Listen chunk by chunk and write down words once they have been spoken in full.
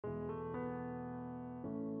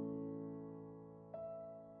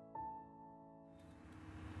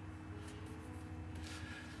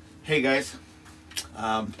Hey guys,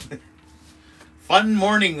 fun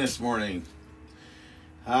morning this morning.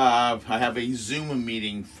 I have a Zoom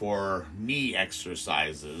meeting for knee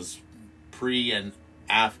exercises pre and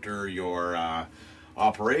after your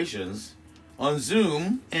operations on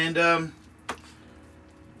Zoom, and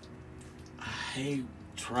I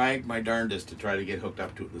tried my darndest to try to get hooked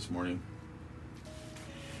up to it this morning.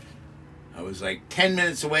 I was like 10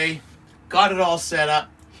 minutes away, got it all set up,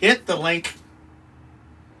 hit the link.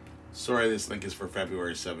 Sorry, this link is for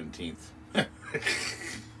February 17th.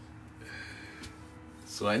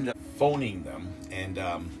 So I ended up phoning them and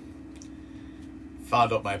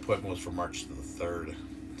found out my appointment was for March the 3rd.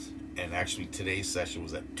 And actually today's session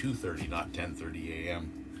was at 2:30, not 10:30 a.m.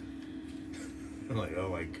 I'm like, oh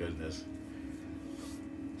my goodness.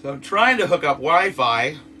 So I'm trying to hook up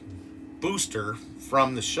Wi-Fi booster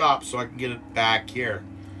from the shop so I can get it back here.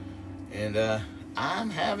 And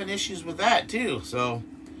I'm having issues with that too. So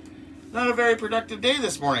not a very productive day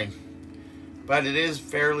this morning. But it is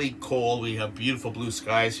fairly cold. We have beautiful blue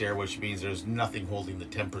skies here, which means there's nothing holding the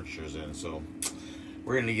temperatures in. So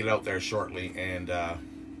we're going to get out there shortly. And I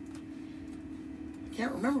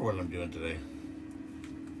can't remember what I'm doing today.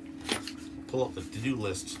 Pull up the to-do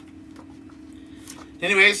list.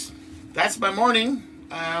 Anyways, that's my morning.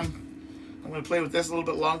 I'm going to play with this a little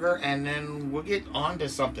bit longer, and then we'll get on to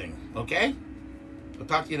something. Okay? I'll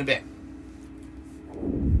talk to you in a bit.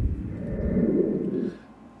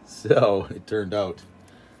 So it turned out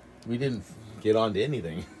we didn't get on to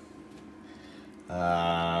anything.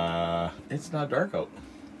 It's not dark out.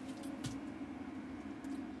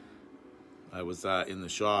 I was in the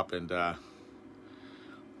shop and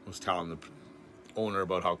was telling the owner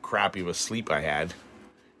about how crappy of a sleep I had.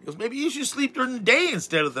 He goes, maybe you should sleep during the day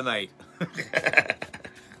instead of the night.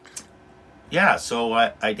 Yeah, so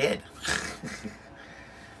I did.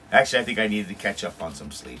 Actually, I think I needed to catch up on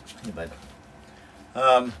some sleep. But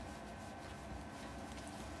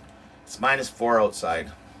it's -4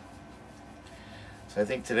 outside. So I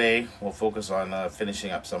think today we'll focus on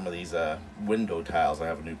finishing up some of these window tiles. I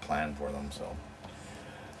have a new plan for them, so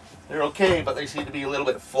they're okay, but they seem to be a little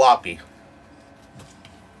bit floppy.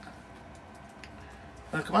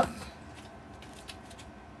 Oh, come on.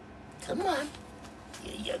 Come on.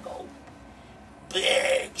 Here you go.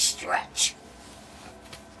 Big stretch.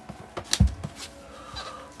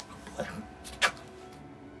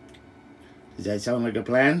 Does that sound like a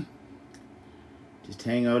plan? Just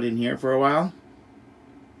hang out in here for a while?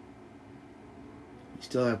 You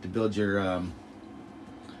still have to build your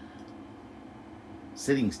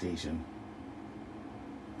sitting station.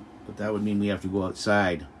 But that would mean we have to go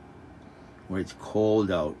outside where it's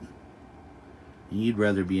cold out. And you'd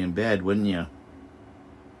rather be in bed, wouldn't you?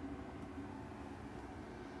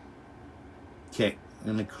 Okay,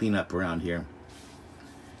 I'm gonna clean up around here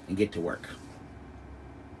and get to work.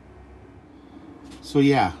 So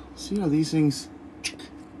yeah, see how these things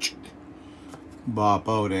bop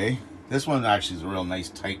out, eh? This one actually is a real nice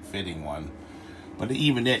tight fitting one. But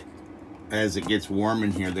even it, as it gets warm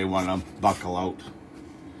in here, they want to buckle out.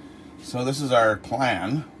 So this is our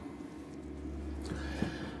plan.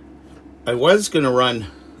 I was going to run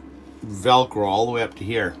Velcro all the way up to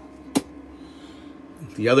here.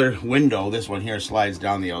 The other window, this one here, slides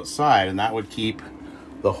down the outside, and that would keep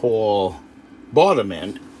the whole bottom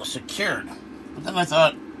end secured. But then I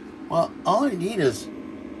thought, well, all I need is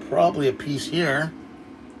probably a piece here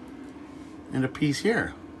and a piece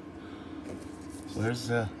here. So there's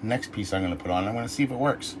the next piece I'm going to put on. I'm going to see if it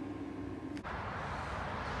works.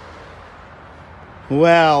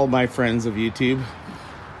 Well, my friends of YouTube,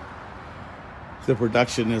 the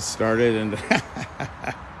production has started and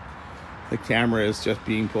the camera is just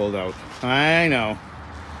being pulled out. I know.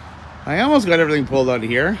 I almost got everything pulled out of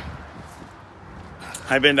here.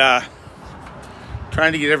 I've been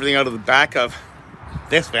trying to get everything out of the back of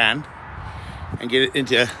this van and get it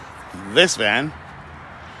into this van,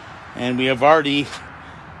 and we have already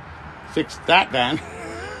fixed that van.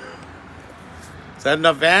 Is that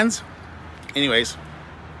enough vans? Anyways,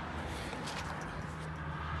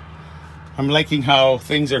 I'm liking how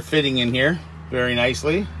things are fitting in here very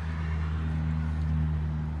nicely.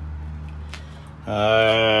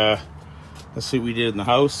 Let's see what we did in the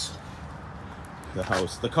house.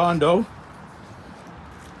 The condo.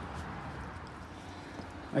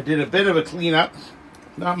 I did a bit of a cleanup,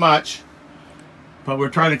 not much, but we're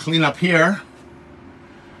trying to clean up here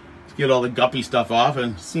to get all the guppy stuff off,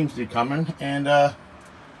 and it seems to be coming. And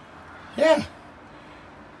yeah,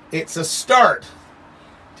 it's a start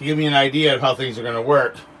to give me an idea of how things are going to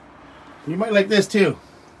work. You might like this too.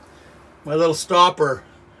 My little stopper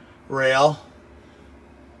rail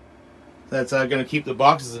that's going to keep the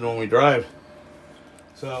boxes in when we drive.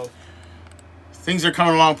 So things are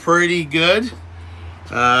coming along pretty good.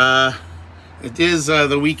 It is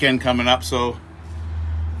the weekend coming up, so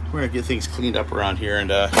we're going to get things cleaned up around here and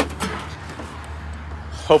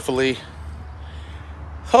hopefully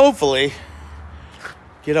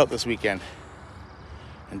get out this weekend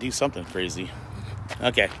and do something crazy.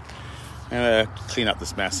 Okay, I'm going to clean up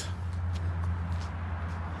this mess.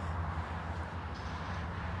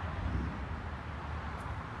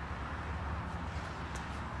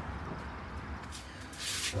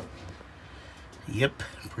 Yep,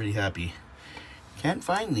 pretty happy. Can't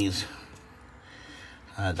find these.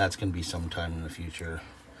 That's going to be sometime in the future.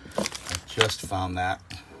 I just found that.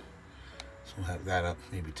 So we'll have that up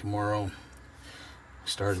maybe tomorrow.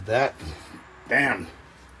 Started that. Bam!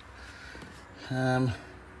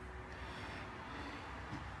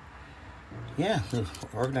 Yeah,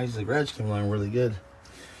 organizing the garage came along really good.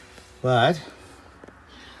 But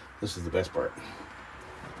this is the best part.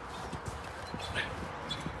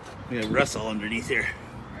 We have Russell underneath here.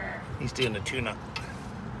 He's doing the tune-up.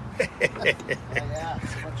 Yeah,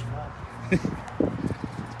 so much fun.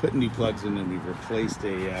 Putting new plugs in, and we've replaced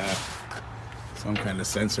a some kind of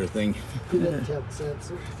sensor thing. Fuel temp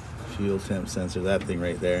sensor. Fuel temp sensor, that thing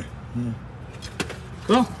right there. Yeah.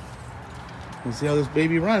 Cool. We'll see how this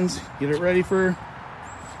baby runs. Get it ready for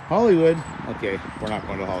Hollywood. Okay, we're not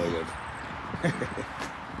going to Hollywood.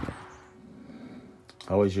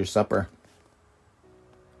 How was your supper?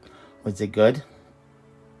 Was it good?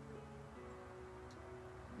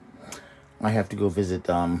 I have to go visit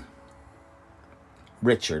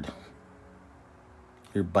Richard,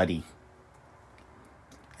 your buddy,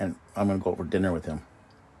 and I'm gonna go over dinner with him.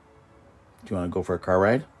 Do you want to go for a car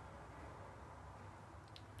ride?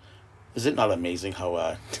 Is it not amazing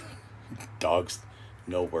how dogs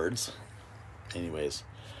know words? Anyways,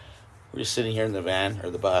 we're just sitting here in the van or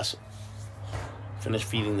the bus, finished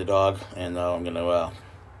feeding the dog, and now I'm gonna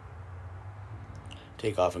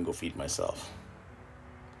take off and go feed myself.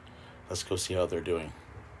 Let's go see how they're doing.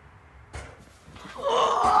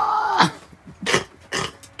 Got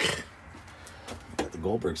the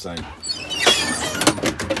Goldberg sign.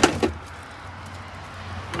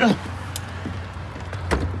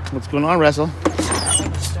 What's going on, Russell? I'm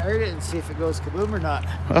going to start it and see if it goes kaboom or not.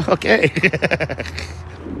 Okay.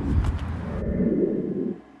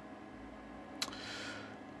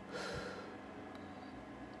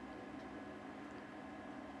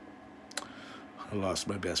 I lost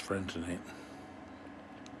my best friend tonight.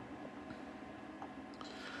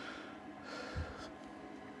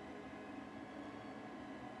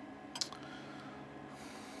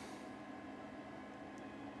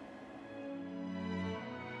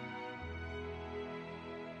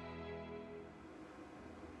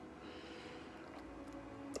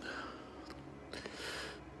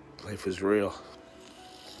 Life is real.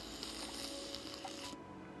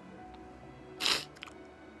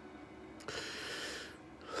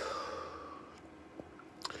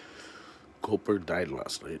 Goldberg died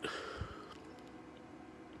last night.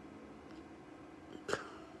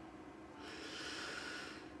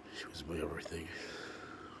 She was my everything.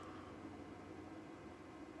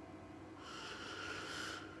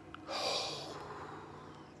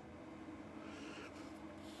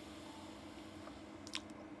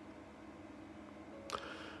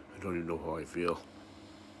 I don't even know how I feel.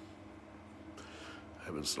 I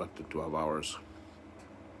haven't slept in 12 hours.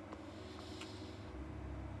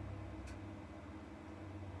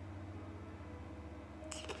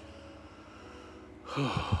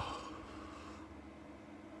 Oh,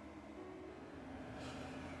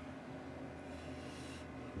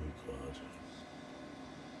 God.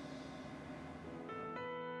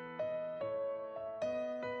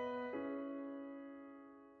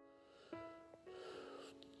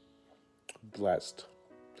 Blessed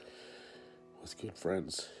with good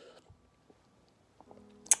friends.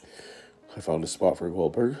 I found a spot for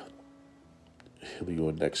Goldberg. He'll be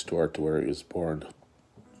going next door to where he was born,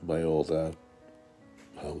 my old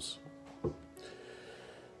house.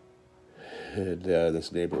 And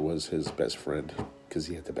this neighbor was his best friend because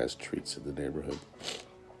he had the best treats in the neighborhood.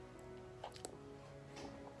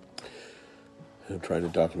 And I'm trying to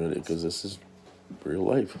document it because this is real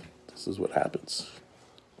life. This is what happens.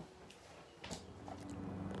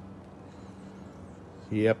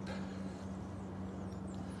 Yep.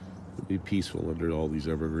 It'll be peaceful under all these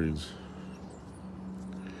evergreens.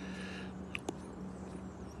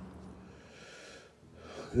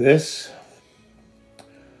 This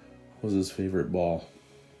was his favorite ball.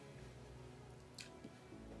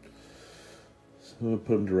 So I'm going to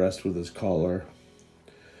put him to rest with his collar,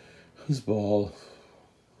 his ball,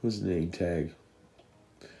 his name tag,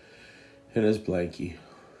 and his blankie.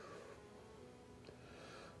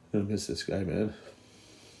 I miss this guy, man.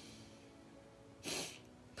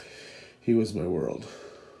 He was my world.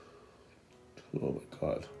 Oh my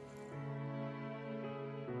God.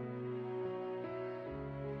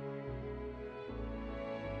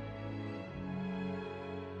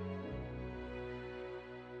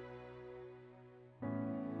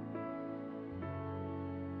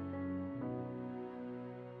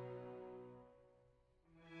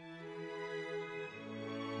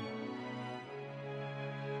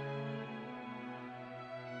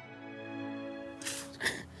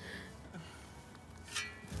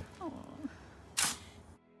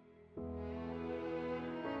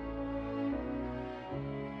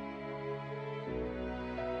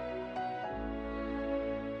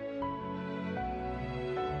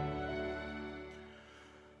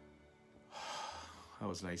 That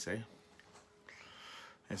was nice, eh?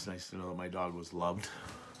 It's nice to know that my dog was loved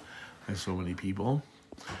by so many people.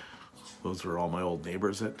 Those were all my old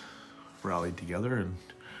neighbors that rallied together and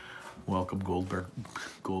welcomed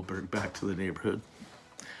Goldberg back to the neighborhood.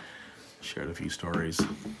 Shared a few stories.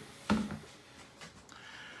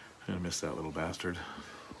 I miss that little bastard.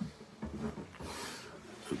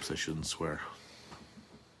 Oops, I shouldn't swear.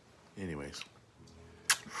 Anyways.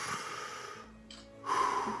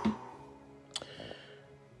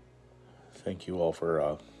 Thank you all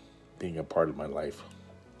for being a part of my life.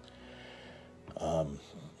 I'm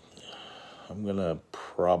gonna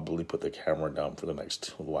probably put the camera down for the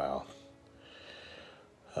next while.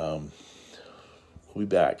 We'll be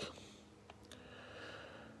back.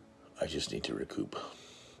 I just need to recoup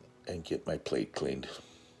and get my plate cleaned.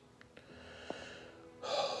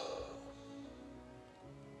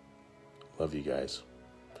 Love you guys.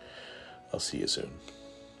 I'll see you soon.